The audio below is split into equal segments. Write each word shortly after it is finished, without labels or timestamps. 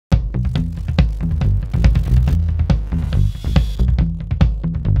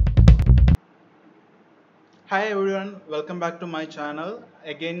Hi everyone, welcome back to my channel.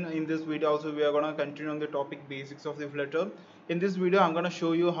 Again in this video also we are going to continue on the topic basics of the Flutter. In this video I'm going to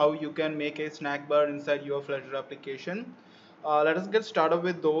show you how you can make a snack bar inside your Flutter application. Let us get started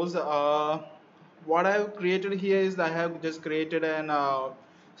with those. What I have created here is I have just created an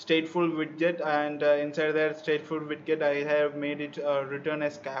stateful widget, and inside that stateful widget I have made it return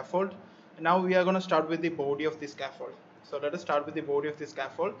a scaffold. Now we are going to start with the body of the scaffold. So let us start with the body of the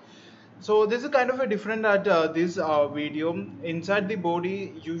scaffold. So this is kind of a different at this video. Inside the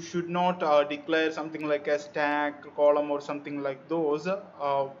body you should not declare something like a stack column or something like those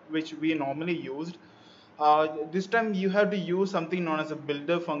which we normally used. This time you have to use something known as a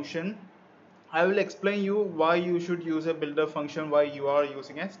builder function. I will explain you why you should use a builder function, why you are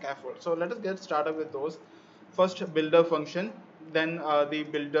using a scaffold. So let us get started with those. First builder function, then the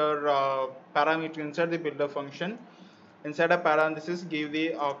builder parameter inside the builder function. Inside a parenthesis give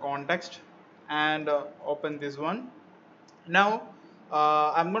the context, and open this one. Now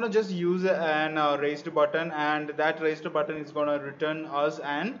I'm gonna just use an raised button, and that raised button is gonna return us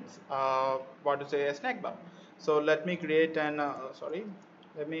an what to say, a snack bar. So let me create an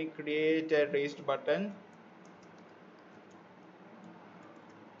let me create a raised button.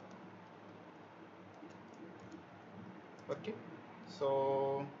 Okay,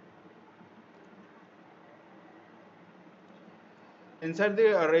 so inside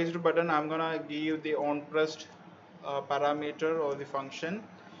the raised button I'm gonna give the on pressed parameter or the function,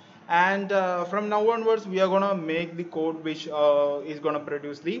 and from now onwards we are gonna make the code which is gonna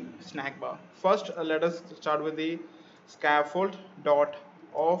produce the snack bar. First let us start with the scaffold dot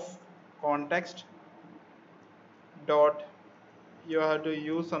of context dot, you have to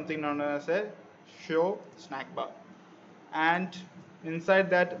use something known as a show snack bar, and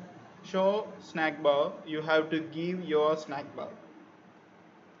inside that show snack bar you have to give your snack bar.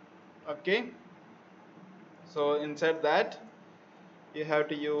 Okay, so inside that you have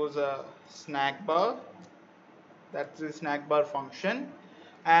to use a snack bar, that's the snack bar function,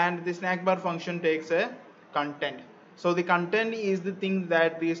 and the snack bar function takes a content. So the content is the thing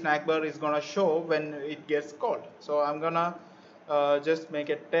that the snack bar is gonna show when it gets called. So I'm gonna just make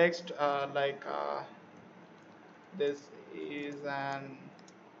a text like this is an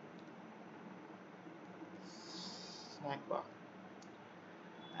snack bar,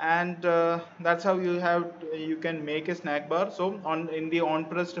 and that's how you can make a snack bar. So on in the on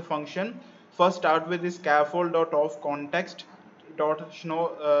pressed function, first start with the scaffold dot of context dot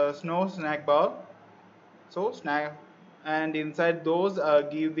snow snack bar, so snack, and inside those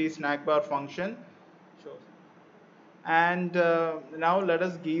give the snack bar function. Sure. And now let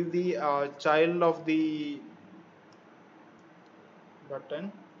us give the child of the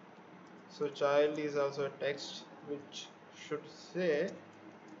button. So child is also a text which should say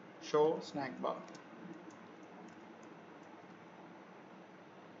show snack bar.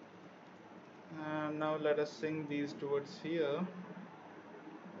 And now let us sync these towards here.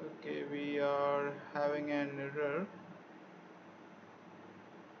 Okay, we are having an error.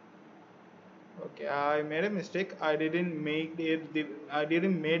 Okay, I made a mistake. I didn't make the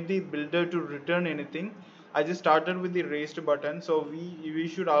builder to return anything. I just started with the raised button. So we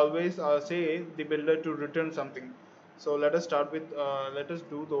should always say the builder to return something. So let us start with let us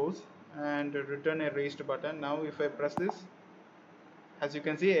do those and return a raised button. Now if I press this, as you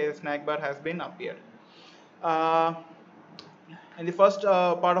can see, a snack bar has been appeared. Uh, in the first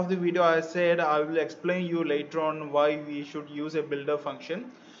part of the video I said I will explain you later on why we should use a builder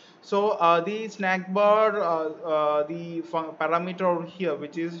function. So the snack bar the parameter over here,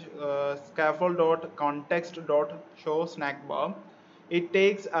 which is scaffold dot context dot show snack bar, it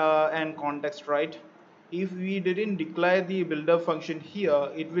takes an context, right? If we didn't declare the builder function here,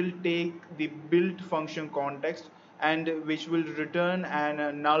 it will take the build function context, and which will return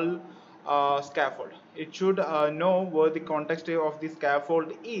an null scaffold. It should know where the context of the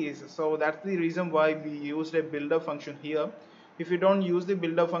scaffold is. So that's the reason why we used a builder function here. If you don't use the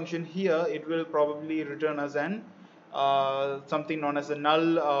builder function here, it will probably return as an something known as a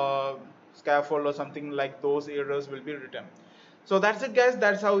null scaffold, or something like those errors will be written. So that's it guys,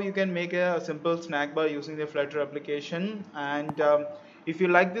 that's how you can make a simple snack bar using the Flutter application. And if you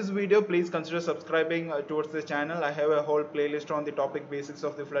like this video, please consider subscribing towards the channel. I have a whole playlist on the topic basics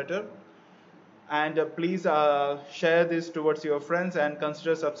of the Flutter, and please share this towards your friends and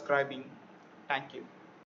consider subscribing. Thank you.